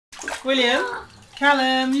William,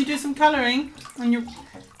 Callum, you do some colouring on your...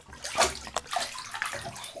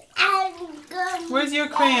 Where's your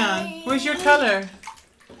crayon? Where's your colour?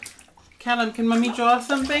 Callum, can Mummy draw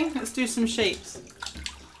something? Let's do some shapes.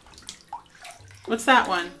 What's that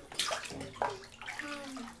one?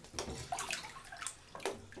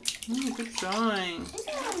 Oh, good drawing.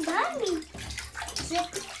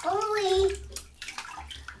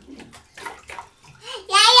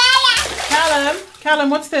 Callum,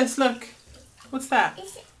 what's this? Look. What's that?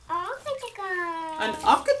 It's an octagon. An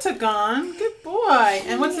octagon? Good boy.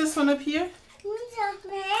 And what's this one up here?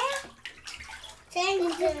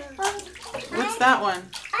 What's that one?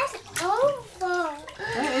 That's oval.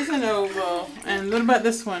 That is an oval. And what about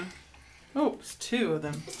this one? Oh, it's two of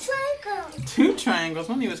them. Triangle. Two triangles.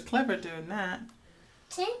 Mommy was clever doing that.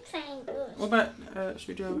 10 triangles. What about, should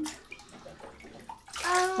we do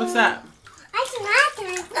what's that? That's a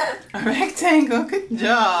rectangle. A rectangle. Good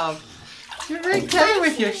job. You're very clever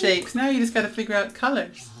with your shapes. Now you just got to figure out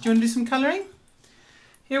colours. Do you want to do some colouring?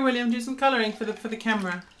 Here, William, do some colouring for the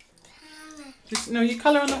camera. No, you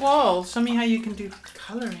colour on the walls. Show me how you can do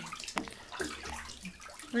colouring.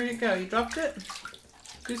 Where did it go? You dropped it?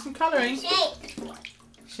 Do some colouring.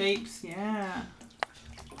 Shapes, yeah.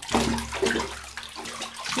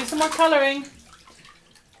 Do some more colouring.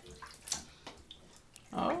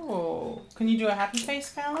 Oh, can you do a happy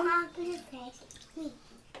face, Callum? Happy face.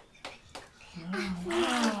 Oh,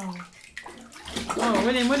 wow. Oh,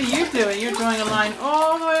 William, what are you doing? You're drawing a line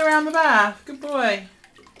all the way around the bath. Good boy.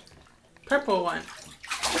 Purple one.